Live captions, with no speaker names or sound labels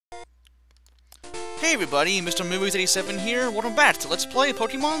Hey everybody, MrMovees87 here. Welcome back to Let's Play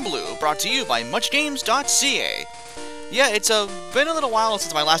Pokemon Blue, brought to you by MuchGames.ca. Yeah, it's been a little while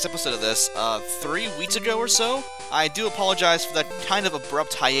since my last episode of this, 3 weeks ago or so. I do apologize for that kind of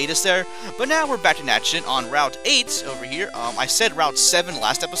abrupt hiatus there, but now we're back in action on Route 8 over here. I said Route 7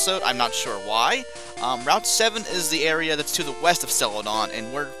 last episode, I'm not sure why. Route 7 is the area that's to the west of Celadon,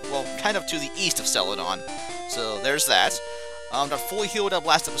 and we're, well, kind of to the east of Celadon. So there's that. Got fully healed up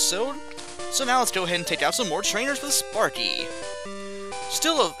last episode. So now let's go ahead and take out some more trainers with Sparky.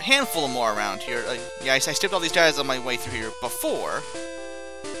 Still a handful of more around here. Yeah, I skipped all these guys on my way through here before.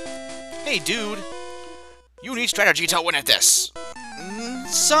 Hey, dude. You need strategy to win at this.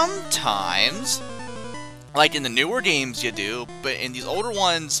 Sometimes. Like in the newer games you do, but in these older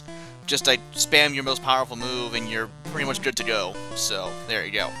ones, just like spam your most powerful move and you're pretty much good to go. So, there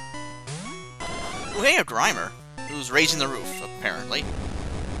you go. Oh, hey, a Grimer, who's raising the roof, apparently.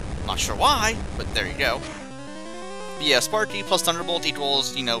 Not sure why, but there you go. But yeah, Sparky plus Thunderbolt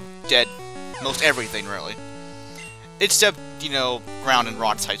equals, you know, dead most everything, really. Except, you know, ground and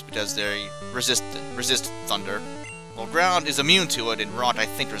rock types, because they resist thunder. Well, ground is immune to it, and rock, I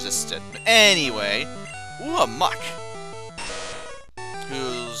think, resists it. But anyway, ooh, a Muck.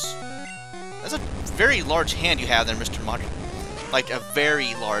 That's a very large hand you have there, Mr. Muck. Like, a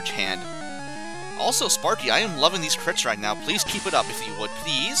very large hand. Also, Sparky, I am loving these crits right now. Please keep it up, if you would,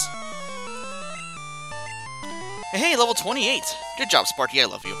 please. Hey, level 28. Good job, Sparky, I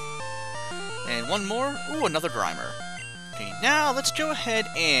love you. And one more. Ooh, another Grimer. Okay, now let's go ahead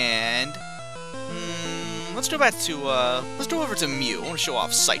and... let's go back to, let's go over to Mew. I want to show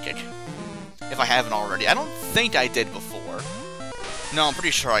off Psychic. If I haven't already. I don't think I did before. No, I'm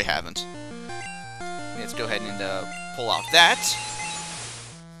pretty sure I haven't. Let's go ahead and, pull out that.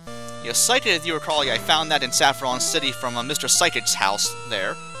 Yeah, Psychic, if you recall, I found that in Celadon City from Mr. Psychic's house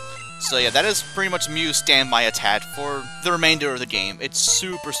there. So yeah, that is pretty much Mew's standby attack for the remainder of the game. It's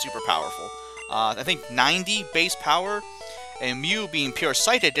super, super powerful. I think 90 base power, and Mew being pure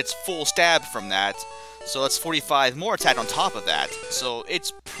Psychic gets full stab from that. So that's 45 more attack on top of that. So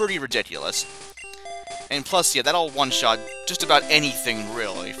it's pretty ridiculous. And plus, yeah, that'll one-shot just about anything,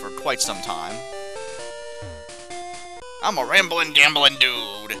 really, for quite some time. I'm a rambling, gambling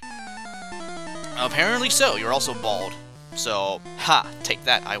dude. Apparently so, you're also bald. So, ha, take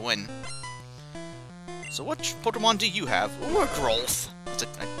that, I win. So what Pokemon do you have? Ooh, a Growth.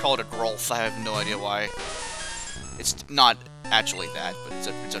 I call it a Growth, I have no idea why. It's not actually that, but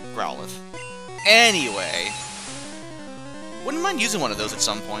it's a Growlithe. Anyway, wouldn't mind using one of those at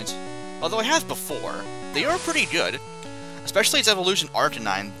some point. Although I have before. They are pretty good. Especially its evolution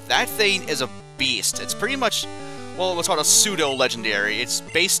Arcanine. That thing is a beast. It's pretty much... well, what's called a pseudo-legendary. Its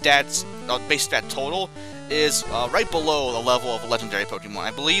base stat total is right below the level of a legendary Pokemon.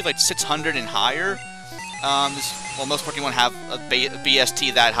 I believe like 600 and higher. Well, most Pokemon have a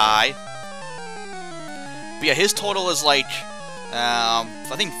BST that high. But yeah, his total is like, I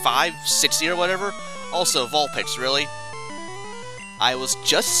think 560 or whatever. Also, Vulpix, really. I was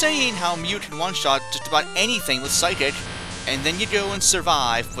just saying how Mew can one-shot just about anything with Psychic, and then you go and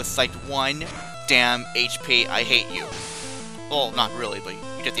survive with like 1 damn HP, I hate you. Well, not really, but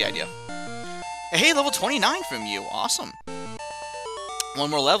you get the idea. Hey, level 29 from you, awesome. One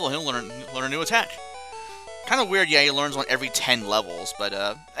more level, he'll learn a new attack. Kind of weird, yeah, he learns one every 10 levels, but,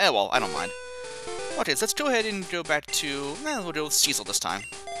 well, I don't mind. Okay, so let's go ahead and go back to, we'll go with Cecil this time.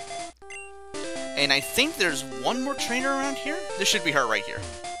 And I think there's one more trainer around here? This should be her right here.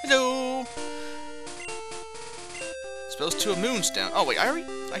 Hello! Supposed to a Moonstone. Oh, wait,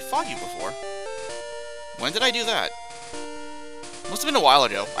 I fought you before. When did I do that? Must have been a while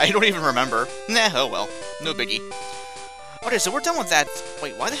ago. I don't even remember. Nah, oh well. No biggie. Okay, so we're done with that.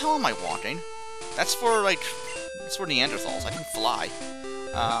 Wait, why the hell am I walking? That's for, like... that's for Neanderthals. I can fly.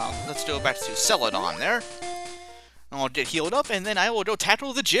 Let's go back to Celadon there. I'll get healed up, and then I will go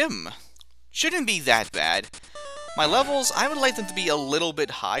tackle the gym. Shouldn't be that bad. My levels, I would like them to be a little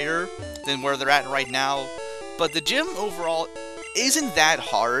bit higher than where they're at right now. But the gym, overall, isn't that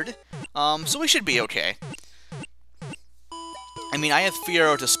hard. So we should be okay. I mean, I have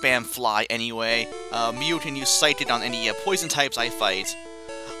Fearow to spam Fly anyway. Mew can use Psychic on any poison types I fight.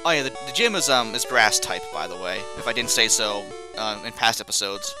 Oh yeah, the gym is Grass type, by the way, if I didn't say so in past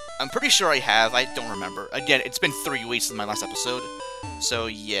episodes. I'm pretty sure I have, I don't remember. Again, it's been 3 weeks since my last episode. So,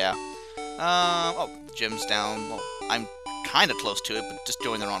 yeah. Oh, the gym's down. Well, I'm kinda close to it, but just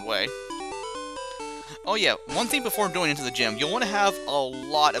going the wrong way. Oh yeah, one thing before going into the gym, you'll want to have a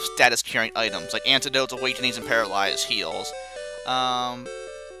lot of status-carrying items, like Antidotes, Awakenings, and Paralyzed Heals.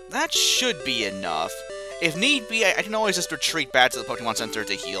 That should be enough. If need be, I can always just retreat back to the Pokemon Center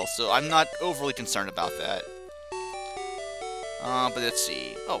to heal, so I'm not overly concerned about that. But let's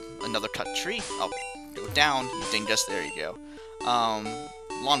see. Oh, another cut tree. Oh, go down, you dingus. There you go.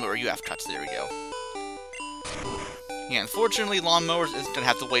 Lawnmower, you have cuts. There we go. Yeah, unfortunately, Lawnmower is gonna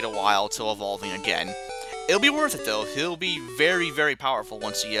have to wait a while till evolving again. It'll be worth it, though. He'll be very, very powerful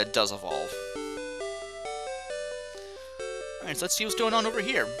once he does evolve. Alright, so let's see what's going on over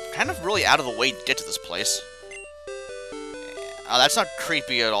here. Kind of really out of the way to get to this place. That's not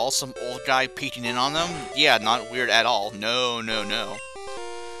creepy at all. Some old guy peeking in on them. Yeah, not weird at all. No, no, no.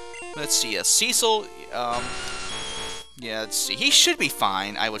 Let's see. Cecil, yeah, let's see. He should be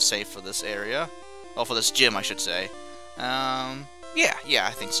fine, I would say, for this area. Oh, for this gym, I should say. Yeah,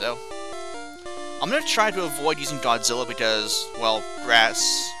 I think so. I'm gonna try to avoid using Godzilla because, well, grass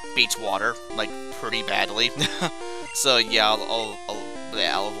beats water, like, pretty badly. So, yeah, I'll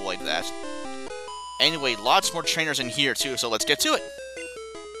avoid that. Anyway, lots more trainers in here, too, so let's get to it.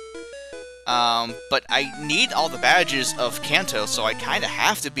 But I need all the badges of Kanto, so I kinda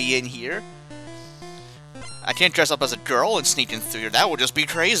have to be in here. I can't dress up as a girl and sneak in through here, that would just be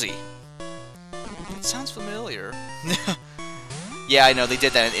crazy. It sounds familiar. Yeah, I know, they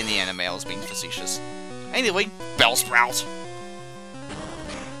did that in the anime, I was being facetious. Anyway, Bellsprout.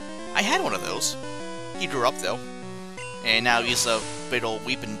 I had one of those. He grew up, though. And now he's a big old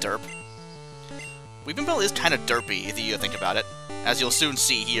weepin' derp. Weepinbell is kind of derpy, if you think about it, as you'll soon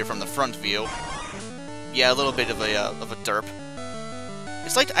see here from the front view. Yeah, a little bit of a derp.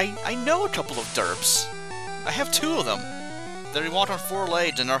 It's like, I know a couple of derps. I have 2 of them. They walk on 4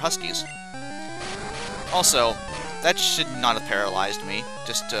 legs and are huskies. Also, that should not have paralyzed me.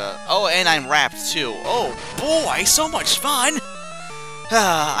 Just, oh, and I'm wrapped, too. Oh, boy, so much fun!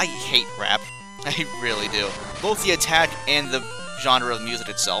 I hate rap. I really do. Both the attack and the genre of music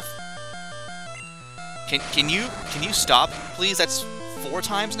itself. Can you stop, please? That's 4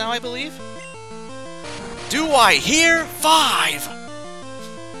 times now, I believe? Do I hear 5?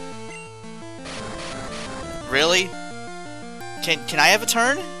 Really? Can I have a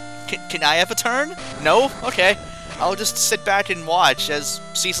turn? Can I have a turn? No? Okay. I'll just sit back and watch as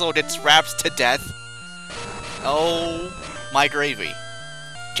Cecil gets wrapped to death. Oh, my gravy.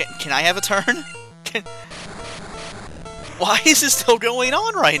 Can I have a turn? Why is this still going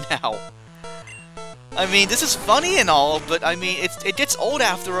on right now? I mean, this is funny and all, but I mean, it gets old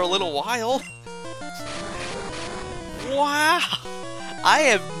after a little while. Wow! I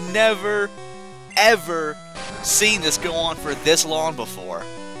have never, ever seen this go on for this long before.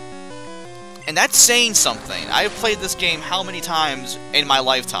 And that's saying something. I've played this game how many times in my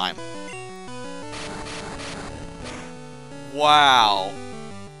lifetime? Wow.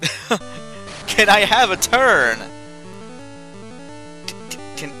 Can I have a turn?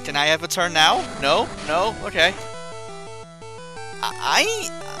 Can I have a turn now? No? No? Okay.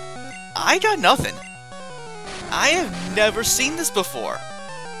 I got nothing. I have never seen this before.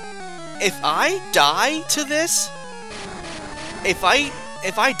 If I die to this, if I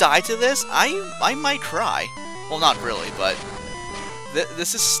die to this, I might cry. Well, not really, but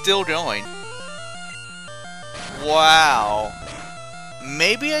this is still going. Wow.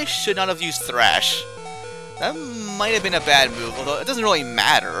 Maybe I should not have used Thrash. That might have been a bad move, although it doesn't really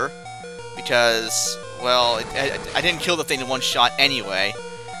matter, because, well, I didn't kill the thing in one shot anyway.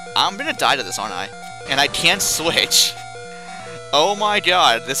 I'm gonna die to this, aren't I? And I can't switch. Oh my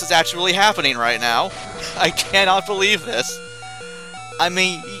god, this is actually happening right now. I cannot believe this. I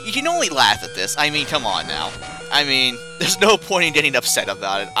mean, you can only laugh at this. I mean, come on now. I mean, there's no point in getting upset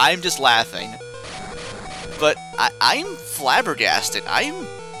about it. I'm just laughing. But I'm flabbergasted. I'm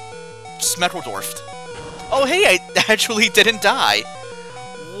Smettledorfed. Oh, hey, I actually didn't die.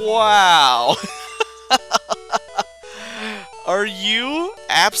 Wow. Are you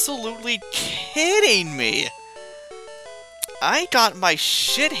absolutely kidding me? I got my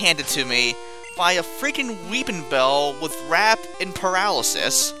shit handed to me by a freaking Weepinbell with rap and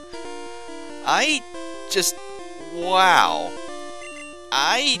paralysis. I just... wow.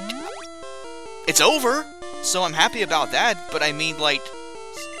 It's over, so I'm happy about that, but I mean, like,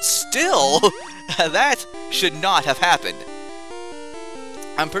 still, that should not have happened.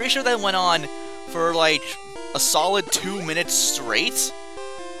 I'm pretty sure that went on for, like, a solid 2 minutes straight.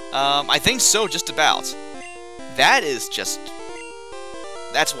 I think so, just about. That is just...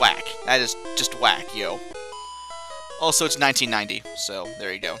 that's whack. That is just whack, yo. Also, it's 1990, so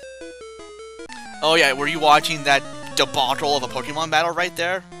there you go. Oh yeah, were you watching that debacle of a Pokemon battle right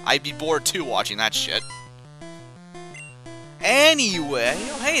there? I'd be bored too watching that shit. Anyway,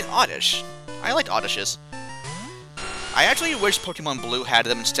 oh hey, an Oddish. I like Oddishes. I actually wish Pokemon Blue had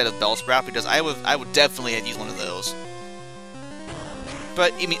them instead of Bellsprout, because I would definitely have used one of those.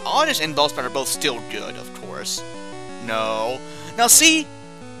 But, I mean, Oddish and Bellsprout are both still good, of course. No. Now, see?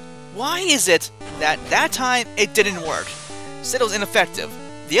 Why is it that time it didn't work? Said it was ineffective.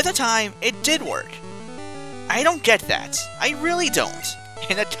 The other time, it did work. I don't get that. I really don't.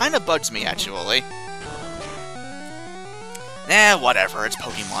 And it kind of bugs me, actually. Whatever. It's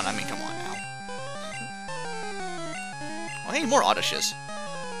Pokemon. I mean, come on now. Oh, hey, more Oddishes.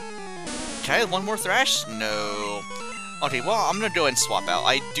 Can I have one more Thrash? No. Okay, well, I'm gonna go ahead and swap out.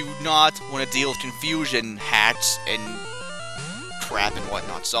 I do not want to deal with confusion hats and crap and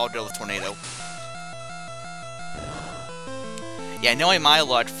whatnot, so I'll go with Tornado. Yeah, knowing my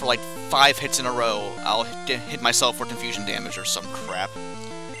luck, for like 5 hits in a row, I'll hit myself for confusion damage or some crap.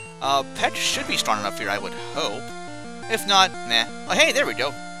 Pet should be strong enough here, I would hope. If not, nah. Oh, hey, there we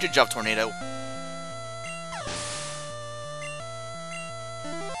go. Good job, Tornado.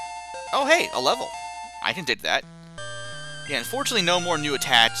 Oh, hey, a level. I can dig that. Yeah, unfortunately, no more new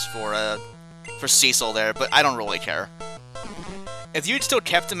attacks for Cecil there, but I don't really care. If you'd still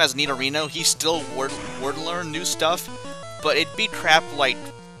kept him as Nidorino, he still would learn new stuff, but it'd be crap like,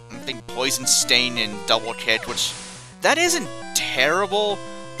 I think, Poison Stain and Double Kick, which, that isn't terrible,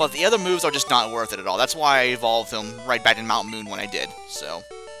 but the other moves are just not worth it at all. That's why I evolved him right back in Mount Moon when I did, so.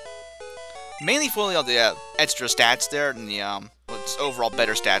 Mainly for the extra stats there, and the, overall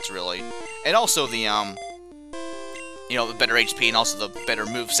better stats, really. And also the, you know, the better HP and also the better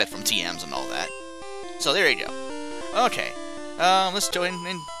moveset from TMs and all that. So there you go. Okay, let's go in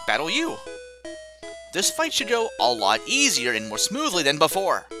and battle you. This fight should go a lot easier and more smoothly than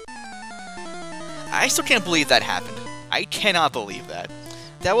before. I still can't believe that happened. I cannot believe that.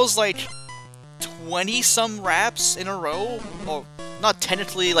 That was like 20-some wraps in a row. Well, not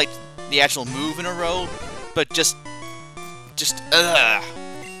technically like the actual move in a row, but just ugh.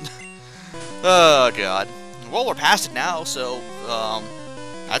 Oh god. Well, we're past it now, so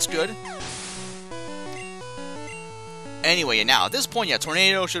that's good. Anyway, now at this point, yeah,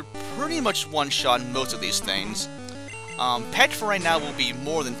 Tornado should pretty much one-shot most of these things. Peck for right now will be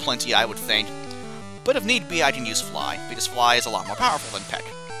more than plenty, I would think. But if need be, I can use Fly, because Fly is a lot more powerful than Peck.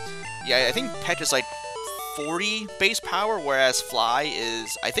 Yeah, I think Peck is like 40 base power, whereas Fly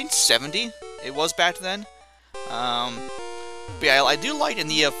is, I think, 70. It was back then. But yeah, I do like in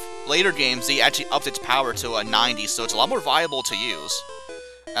the later games, they actually upped its power to a 90, so it's a lot more viable to use.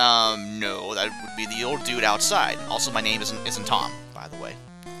 No, that would be the old dude outside. Also, my name isn't Tom, by the way.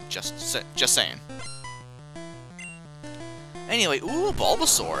 Just saying. Anyway, ooh,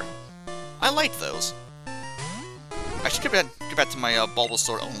 Bulbasaur. I like those. I should get back to my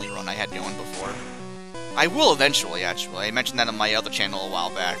Bulbasaur only run I had going before. I will eventually, actually. I mentioned that on my other channel a while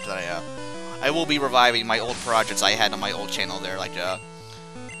back, that I will be reviving my old projects I had on my old channel there, like,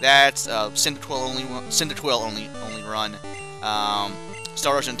 that's, Cyndaquil only run,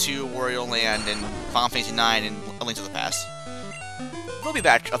 Star Ocean 2, Wario Land, and Final Fantasy 9, and A Link to the Past. We'll be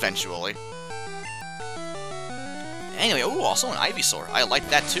back eventually. Anyway, ooh, also an Ivysaur. I like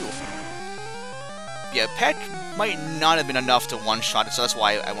that too. Yeah, Peck might not have been enough to one-shot it, so that's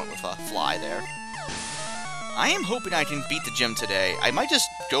why I went with a Fly there. I am hoping I can beat the gym today. I might just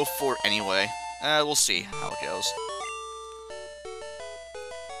go for it anyway. We'll see how it goes.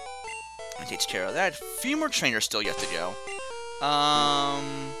 That takes care of that. Few more trainers still yet to go.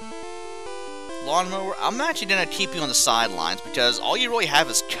 Lawnmower, I'm actually gonna keep you on the sidelines, because all you really have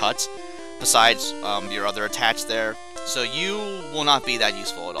is Cut, besides your other attacks there, so you will not be that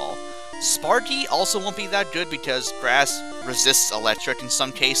useful at all. Sparky also won't be that good, because Grass resists Electric in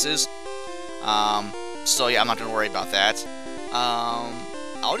some cases, so yeah, I'm not gonna worry about that.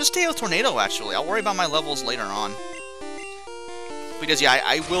 I'll just stay with Tornado, actually. I'll worry about my levels later on. Because, yeah,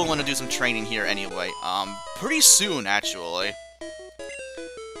 I will want to do some training here anyway. Pretty soon, actually.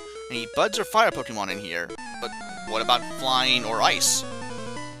 Any Buds or Fire Pokemon in here? But what about Flying or Ice?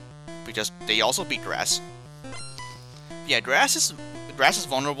 Because they also beat Grass. Yeah, Grass is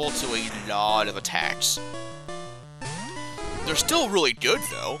vulnerable to a lot of attacks. They're still really good,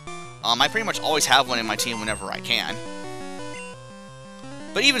 though. I pretty much always have one in my team whenever I can.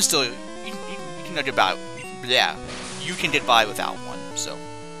 But even still, you can get by. Yeah, you can get by without one. So,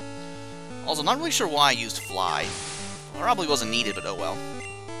 also not really sure why I used Fly. Probably wasn't needed, but oh well.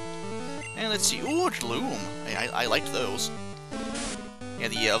 And let's see. Ooh, Gloom. I liked those. Yeah,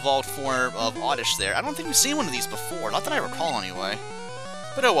 the evolved form of Oddish there. I don't think we've seen one of these before. Not that I recall, anyway.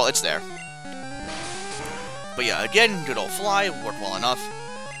 But oh well, it's there. But yeah, again, good old Fly. Worked well enough.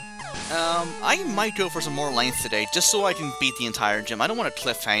 I might go for some more length today, just so I can beat the entire gym. I don't want to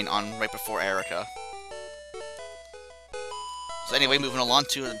cliffhang on right before Erica. So anyway, moving along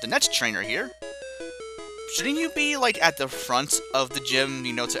to the next trainer here. Shouldn't you be, like, at the front of the gym,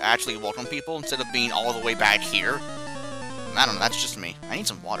 you know, to actually welcome people, instead of being all the way back here? I don't know, that's just me. I need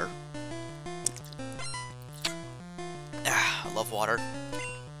some water. Ah, I love water.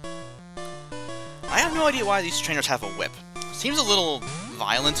 I have no idea why these trainers have a whip. Seems a little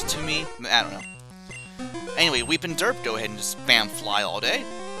violent to me. I don't know. Anyway, Weep and Derp, go ahead and just spam Fly all day.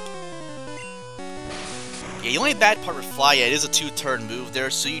 Yeah, the only bad part with Fly, yeah, it is a 2-turn move there,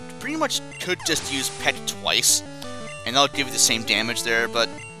 so you pretty much could just use Pet twice, and that'll give you the same damage there, but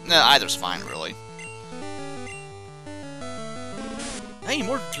either's fine, really. Hey,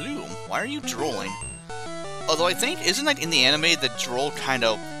 more Gloom. Why are you drooling? Although I think, isn't like in the anime the drool kind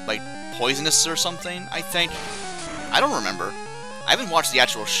of like poisonous or something? I think. I don't remember. I haven't watched the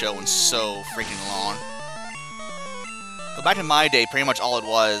actual show in so freaking long. But back in my day, pretty much all it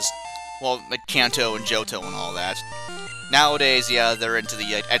was, well, like Kanto and Johto and all that. Nowadays, yeah, they're into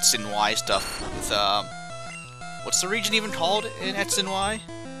the X and Y stuff with, what's the region even called in X and Y?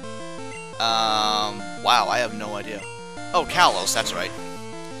 Wow, I have no idea. Oh, Kalos, that's right.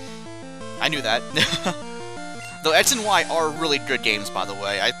 I knew that. Though X and Y are really good games, by the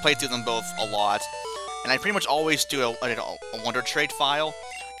way. I played through them both a lot. And I pretty much always do a Wonder Trade file.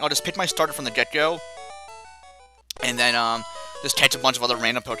 I'll just pick my starter from the get-go. And then, just catch a bunch of other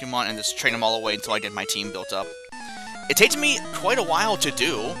random Pokemon and just train them all the way until I get my team built up. It takes me quite a while to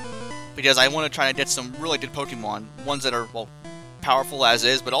do, because I want to try to get some really good Pokemon. Ones that are, well, powerful as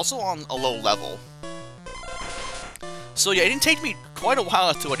is, but also on a low level. So yeah, it didn't take me quite a while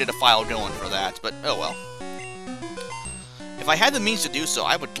until I did a file going for that, but oh well. If I had the means to do so,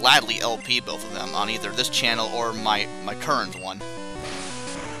 I would gladly LP both of them on either this channel or my current one.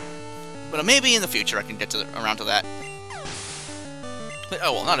 But maybe in the future I can get around to that. But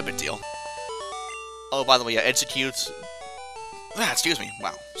oh well, not a big deal. Oh, by the way, yeah, Execute. Ah, excuse me.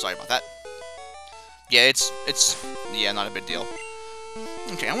 Wow, sorry about that. Yeah, it's yeah, not a big deal.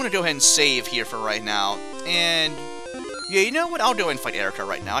 Okay, I want to go ahead and save here for right now, and yeah, you know what? I'll go and fight Erica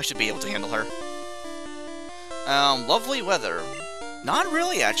right now. I should be able to handle her. Lovely weather. Not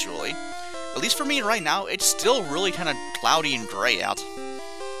really, actually. At least for me right now, it's still really kind of cloudy and gray out.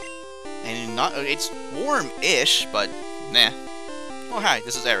 And it's warm-ish, but nah. Oh, hi,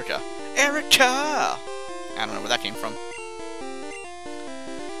 this is Erica. Erica! I don't know where that came from.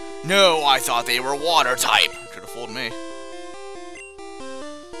 No, I thought they were water type. Could have fooled me.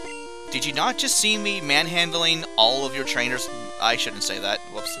 Did you not just see me manhandling all of your trainers? I shouldn't say that.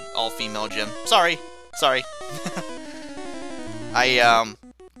 Whoops. All-female gym. Sorry. Sorry. I,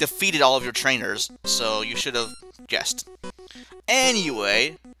 defeated all of your trainers, so you should have guessed.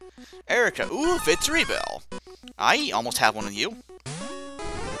 Anyway, Erica. Ooh, Victory Bell. I almost have one of you.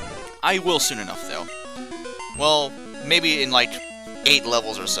 I will soon enough, though. Well, maybe in, like, 8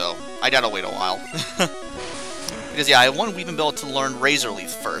 levels or so. I gotta wait a while. Because, yeah, I want Weeping Bell to learn Razor Leaf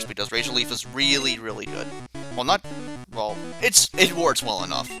first, because Razor Leaf is really, really good. Well, not... Well, it works well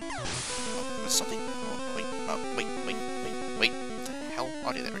enough. Oh, there's something... Oh, wait. What the hell?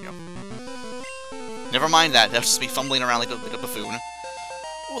 Oh, there we go. Never mind that. That's just me fumbling around like a buffoon.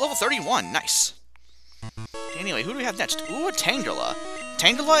 Ooh, level 31. Nice. Anyway, who do we have next? Ooh, a Tangela.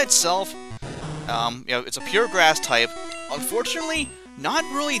 Tangela itself, you know, it's a pure grass type. Unfortunately, not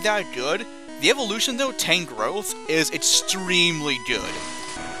really that good. The evolution, though, Tangrowth, is extremely good.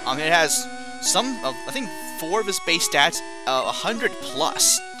 It has some, I think, 4 of his base stats, 100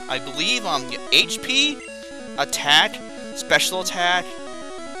 plus. I believe, HP, attack, special attack,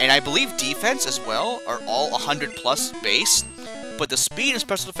 and I believe defense as well are all 100 plus base. But the speed and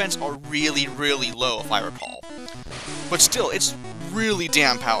special defense are really, really low, if I recall. But still, it's really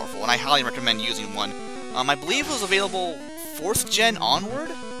damn powerful, and I highly recommend using one. I believe it was available 4th gen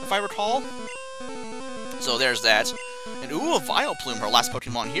onward, if I recall. So there's that. And ooh, a Vileplume, her last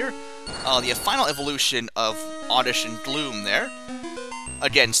Pokemon here. The final evolution of Oddish and Gloom there.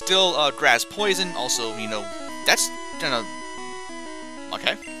 Again, still grass poison, also, you know, that's gonna...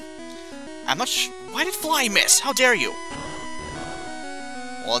 Okay. I'm not why did Fly miss? How dare you?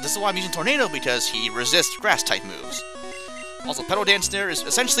 Well, this is why I'm using Tornado, because he resists grass-type moves. Also, Petal Dance there is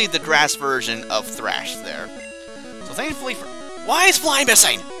essentially the grass version of Thrash there. So thankfully for... Why is Fly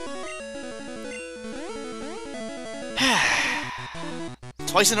missing?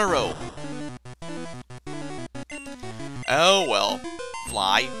 Twice in a row. Oh well.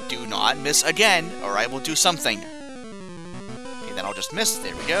 Fly, do not miss again, or I will do something. Okay, then I'll just miss.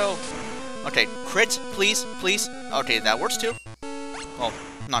 There we go. Okay, crit, please, please. Okay, that works too. Well,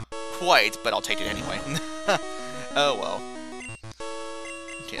 not quite, but I'll take it anyway. Oh well.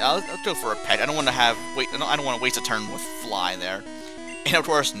 Okay, I'll go for a pet. I don't want to I don't want to waste a turn with Fly there. And of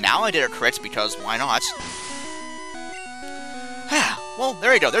course, now I did a crit because why not? Well,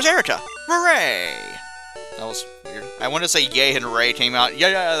 there you go. There's Erica. Hooray! That was weird. I wanted to say yay and hooray came out.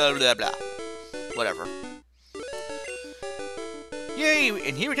 Yeah, blah, blah, blah. Whatever. Yay!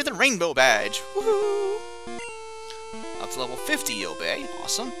 And here we get the rainbow badge. Woohoo! Up to level 50, Obey.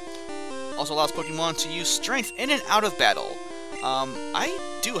 Awesome. Also allows Pokemon to use strength in and out of battle. I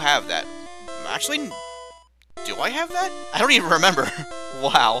do have that. Actually, do I have that? I don't even remember.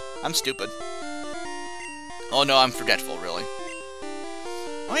 Wow, I'm stupid. Oh no, I'm forgetful, really.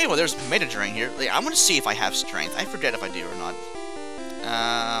 Okay, well, there's Meta Drain here. I want to see if I have strength. I forget if I do or not.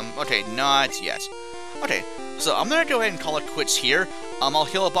 Okay, not yet. Okay, so I'm gonna go ahead and call it quits here. I'll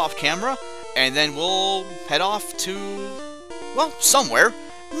heal up off camera, and then we'll head off to, well, somewhere.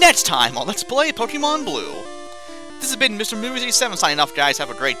 Next time on Let's Play Pokemon Blue. This has been MrMovees87 signing off, guys.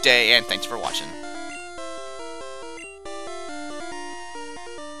 Have a great day, and thanks for watching.